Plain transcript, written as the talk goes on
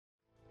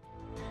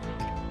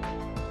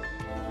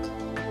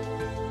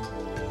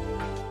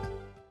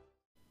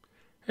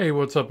Hey,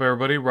 what's up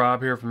everybody?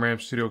 Rob here from Ram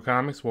Studio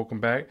Comics.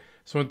 Welcome back.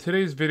 So in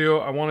today's video,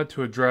 I wanted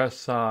to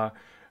address how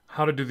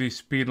to do these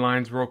speed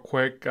lines real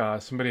quick.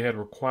 Somebody had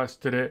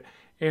requested it,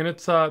 and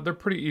they're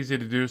pretty easy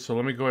to do. So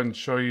let me go ahead and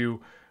show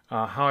you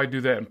how I do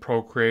that in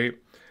Procreate.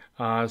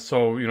 I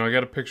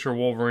got a picture of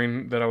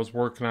Wolverine that I was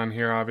working on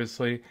here,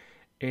 obviously,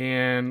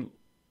 and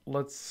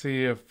let's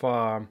see if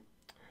let's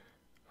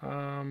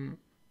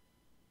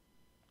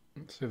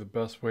see the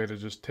best way to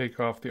just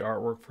take off the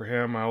artwork for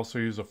him. I also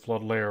use a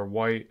flood layer of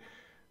white.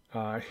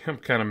 I'm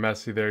kind of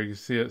messy there. You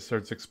see it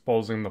starts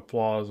exposing the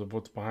flaws of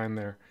what's behind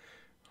there.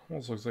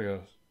 Almost looks like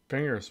a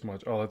finger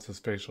smudge. Oh, that's his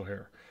facial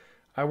hair.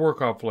 I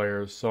work off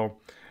layers. So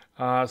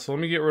let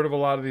me get rid of a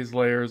lot of these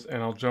layers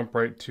and I'll jump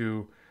right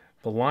to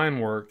the line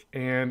work.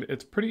 And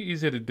it's pretty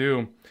easy to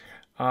do.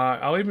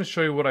 I'll even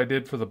show you what I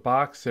did for the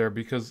box there,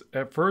 because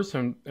at first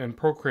in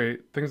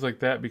Procreate, things like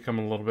that become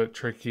a little bit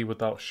tricky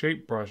without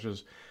shape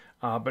brushes.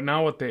 But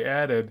now what they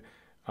added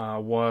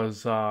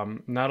was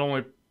not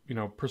only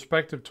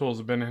perspective tools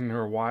have been in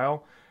here a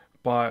while,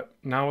 but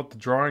now with the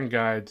drawing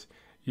guides,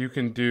 you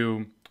can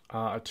do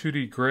a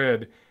 2D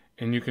grid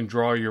and you can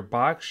draw your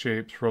box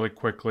shapes really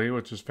quickly,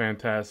 which is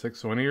fantastic.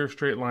 So any of your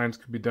straight lines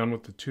can be done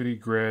with the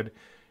 2D grid.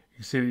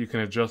 You see that you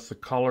can adjust the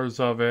colors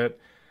of it,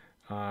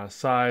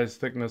 size,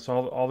 thickness,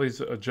 all these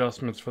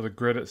adjustments for the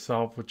grid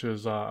itself, which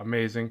is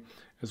amazing,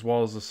 as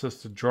well as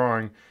assisted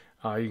drawing.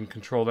 You can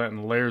control that in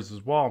the layers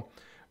as well.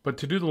 But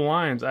to do the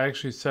lines, I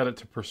actually set it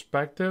to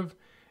perspective,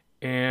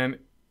 and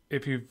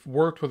if you've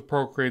worked with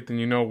Procreate, then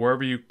you know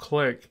wherever you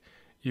click,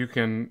 you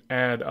can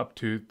add up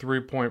to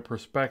 3-point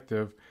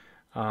perspective.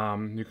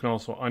 You can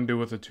also undo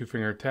with a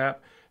 2-finger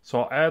tap.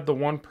 So I'll add the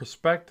one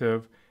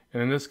perspective,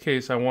 and in this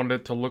case, I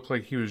wanted it to look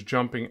like he was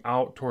jumping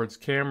out towards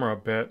camera a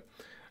bit.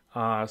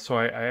 So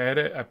I add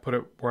it, I put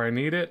it where I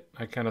need it.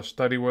 I kind of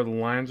study where the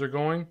lines are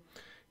going,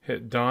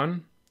 hit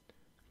done,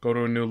 go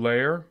to a new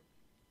layer.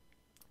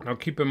 Now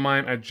keep in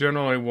mind, I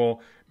generally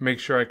will make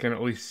sure I can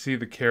at least see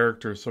the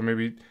character, so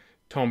maybe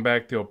tone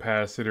back the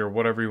opacity or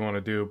whatever you want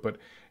to do, but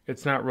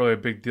it's not really a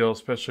big deal,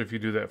 especially if you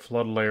do that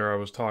flood layer I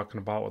was talking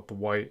about with the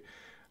white.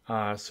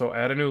 So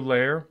add a new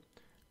layer,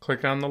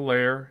 click on the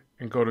layer,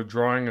 and go to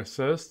Drawing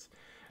Assist.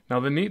 Now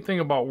the neat thing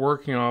about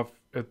working off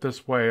it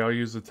this way, I'll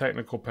use the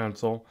technical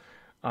pencil,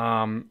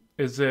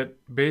 is that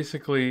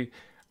basically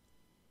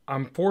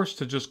I'm forced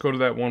to just go to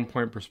that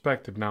 1-point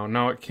perspective now.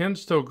 Now it can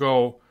still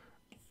go,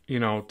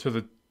 to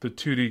the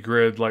 2D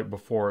grid like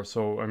before.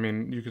 So, I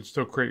mean, you can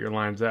still create your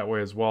lines that way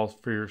as well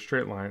for your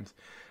straight lines,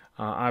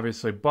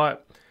 obviously.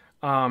 But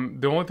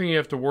the only thing you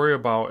have to worry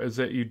about is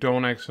that you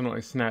don't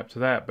accidentally snap to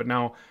that. But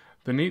now,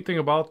 the neat thing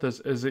about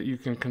this is that you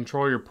can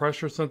control your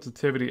pressure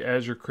sensitivity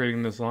as you're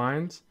creating these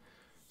lines.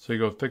 So you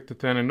go thick to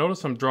thin. And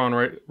notice I'm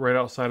drawing right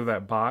outside of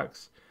that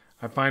box.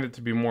 I find it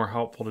to be more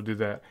helpful to do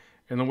that.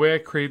 And the way I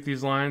create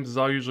these lines is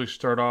I'll usually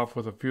start off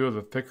with a few of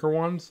the thicker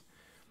ones.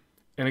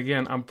 And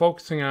again, I'm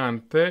focusing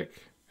on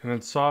thick and then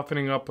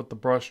softening up with the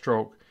brush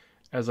stroke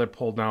as I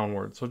pull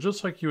downward. So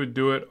just like you would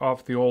do it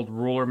off the old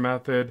ruler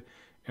method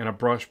and a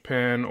brush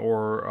pen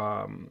or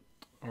a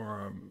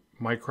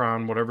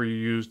micron, whatever you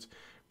used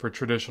for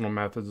traditional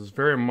methods, is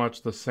very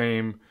much the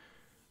same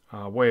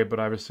way, but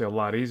obviously a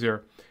lot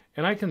easier.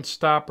 And I can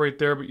stop right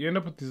there, but you end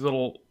up with these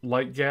little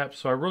light gaps.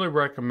 So I really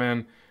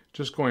recommend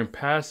just going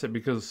past it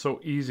because it's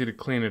so easy to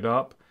clean it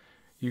up.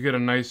 You get a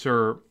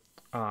nicer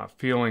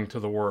feeling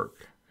to the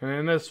work.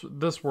 And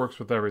this works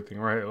with everything,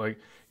 right? Like,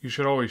 you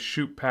should always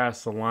shoot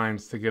past the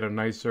lines to get a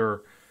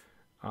nicer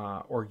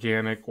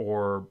organic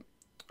or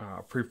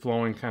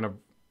free-flowing kind of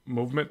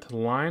movement to the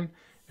line,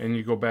 and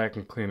you go back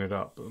and clean it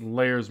up.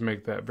 Layers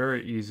make that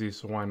very easy,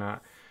 so why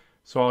not?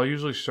 So I'll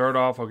usually start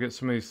off, I'll get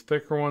some of these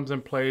thicker ones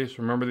in place.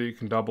 Remember that you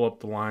can double up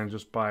the line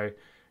just by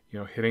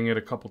hitting it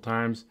a couple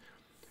times.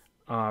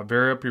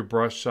 Vary up your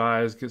brush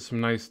size, get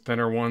some nice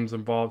thinner ones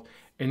involved,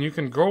 and you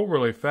can go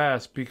really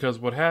fast, because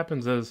what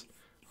happens is,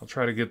 I'll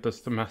try to get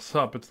this to mess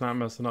up. It's not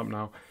messing up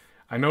now.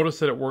 I notice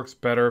that it works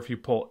better if you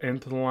pull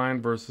into the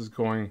line versus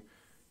going,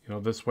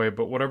 this way.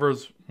 But whatever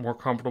is more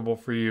comfortable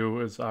for you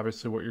is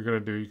obviously what you're going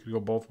to do. You could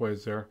go both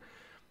ways there.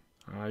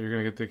 You're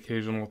going to get the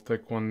occasional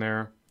thick one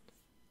there.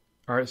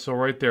 All right, so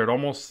right there, it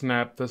almost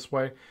snapped this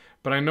way.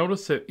 But I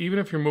noticed that even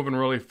if you're moving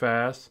really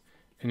fast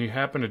and you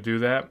happen to do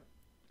that,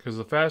 because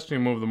the faster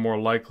you move, the more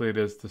likely it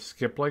is to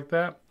skip like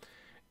that,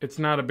 it's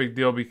not a big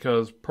deal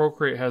because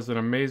Procreate has an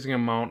amazing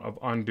amount of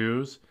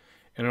undos.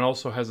 And it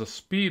also has a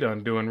speed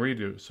undo and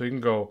redo. So you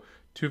can go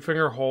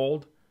 2-finger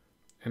hold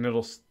and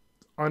it'll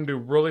undo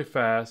really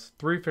fast,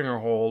 3-finger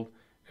hold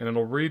and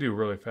it'll redo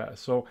really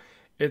fast. So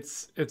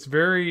it's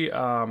very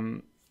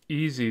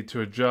easy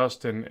to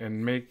adjust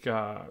and make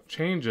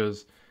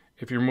changes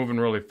if you're moving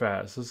really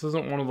fast. This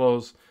isn't one of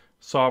those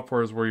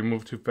softwares where you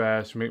move too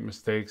fast, you make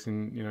mistakes,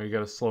 and you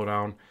got to slow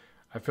down.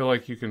 I feel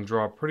like you can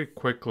draw pretty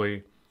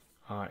quickly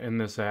in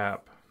this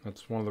app.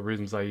 That's one of the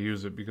reasons I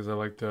use it, because I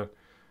like to,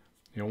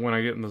 when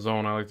I get in the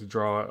zone, I like to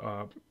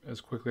draw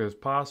as quickly as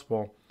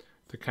possible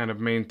to kind of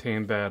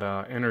maintain that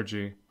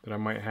energy that I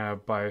might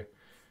have by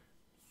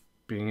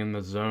being in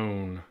the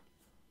zone,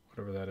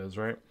 whatever that is,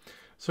 right?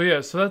 So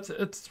yeah, so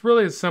it's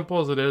really as simple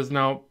as it is.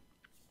 Now,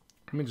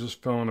 let me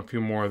just fill in a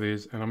few more of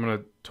these, and I'm going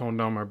to tone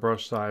down my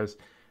brush size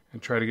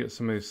and try to get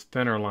some of these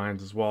thinner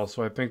lines as well.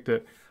 So I think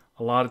that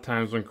a lot of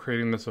times when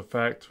creating this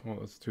effect, well,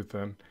 it's too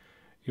thin,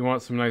 you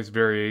want some nice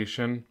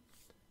variation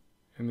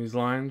in these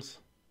lines.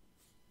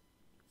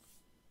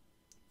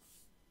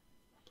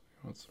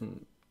 You want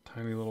some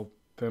tiny little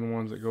thin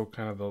ones that go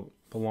kind of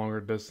the longer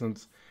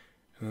distance,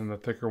 and then the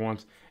thicker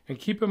ones. And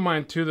keep in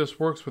mind too, this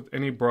works with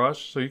any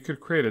brush, so you could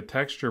create a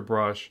texture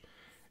brush,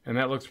 and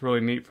that looks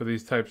really neat for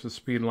these types of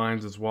speed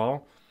lines as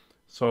well.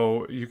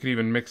 So you could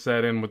even mix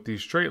that in with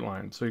these straight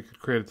lines. So you could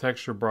create a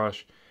texture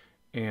brush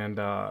and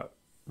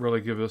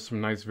really give us some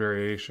nice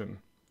variation.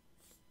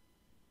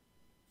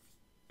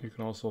 You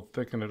can also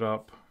thicken it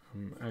up.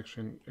 I'm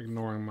actually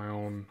ignoring my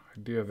own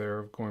idea there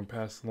of going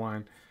past the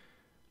line.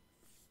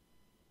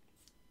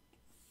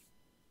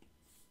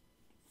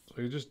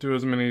 So you just do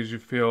as many as you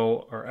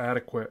feel are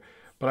adequate.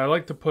 But I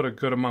like to put a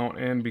good amount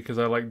in because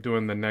I like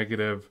doing the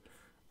negative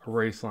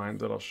erase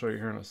lines that I'll show you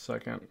here in a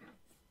second.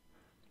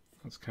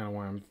 That's kind of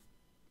why I'm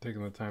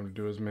taking the time to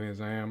do as many as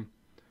I am.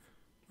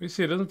 You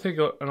see, it doesn't take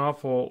an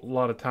awful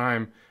lot of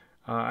time.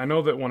 I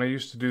know that when I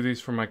used to do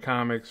these for my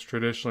comics,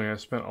 traditionally I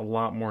spent a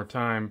lot more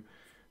time.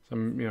 So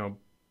I'm,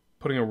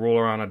 putting a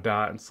ruler on a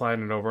dot and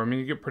sliding it over. I mean,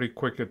 you get pretty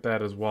quick at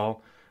that as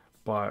well,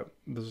 but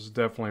this is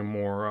definitely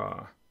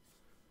more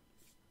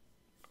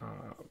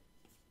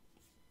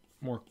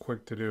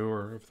quick to do,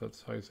 or if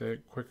that's how you say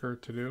it, quicker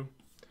to do.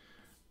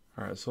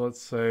 All right, so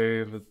let's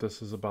say that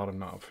this is about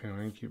enough. You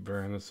can keep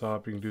varying this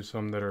up. You can do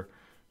some that are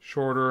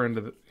shorter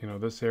into the,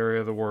 this area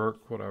of the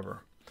work,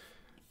 whatever.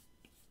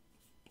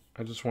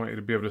 I just want you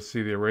to be able to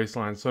see the erase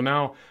line. So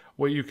now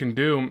what you can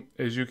do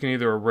is you can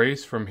either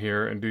erase from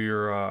here and do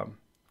your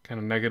kind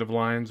of negative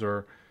lines,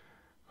 or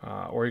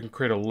you can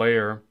create a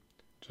layer.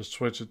 Just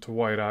switch it to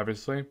white,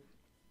 obviously,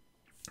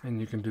 and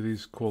you can do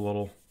these cool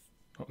little.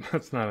 Oh,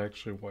 that's not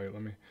actually white.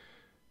 Let me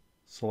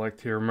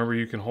select here. Remember,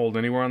 you can hold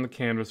anywhere on the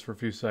canvas for a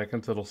few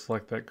seconds. It'll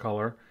select that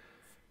color.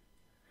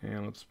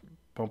 And let's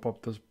bump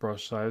up this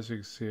brush size so you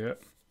can see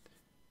it.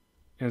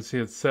 And see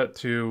it's set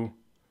to,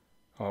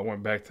 oh, it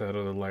went back to that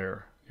other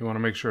layer. You want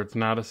to make sure it's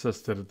not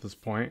assisted at this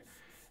point.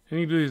 And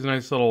you do these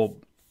nice little,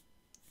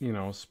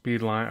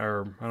 speed line,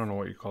 or I don't know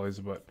what you call these,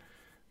 but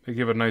they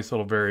give a nice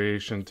little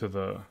variation to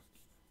the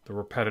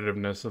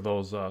repetitiveness of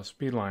those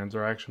speed lines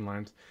or action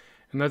lines.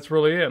 And that's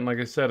really it. And like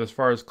I said, as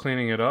far as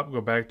cleaning it up,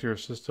 go back to your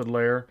assisted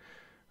layer.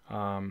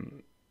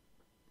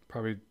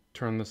 Probably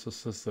turn this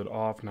assisted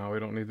off now. We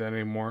don't need that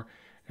anymore.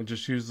 And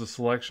just use the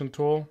selection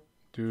tool.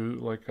 Do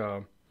like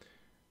a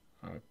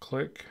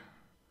click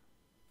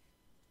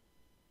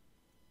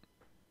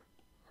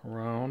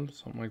around,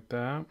 something like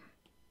that.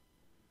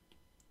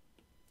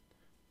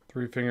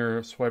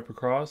 3-finger swipe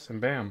across,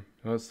 and bam,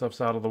 that stuff's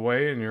out of the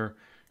way, and you're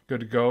good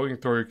to go. You can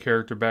throw your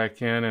character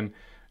back in and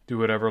do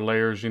whatever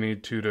layers you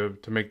need to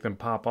make them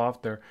pop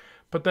off there.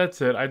 But that's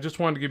it. I just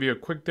wanted to give you a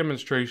quick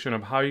demonstration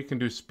of how you can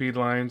do speed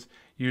lines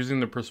using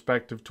the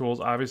perspective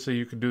tools. Obviously,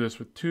 you could do this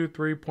with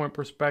 2-3 point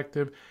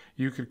perspective.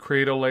 You could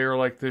create a layer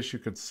like this. You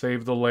could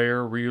save the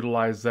layer,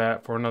 reutilize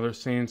that for another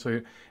scene. So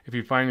if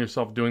you find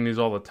yourself doing these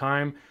all the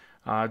time,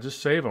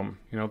 just save them,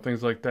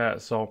 things like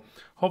that. So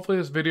hopefully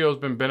this video has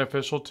been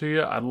beneficial to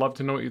you. I'd love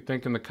to know what you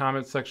think in the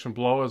comment section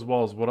below, as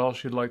well as what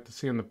else you'd like to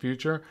see in the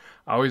future.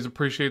 I always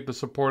appreciate the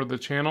support of the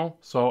channel.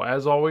 So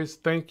as always,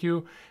 thank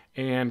you,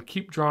 and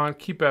keep drawing,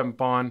 keep having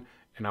fun,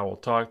 and I will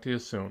talk to you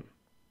soon.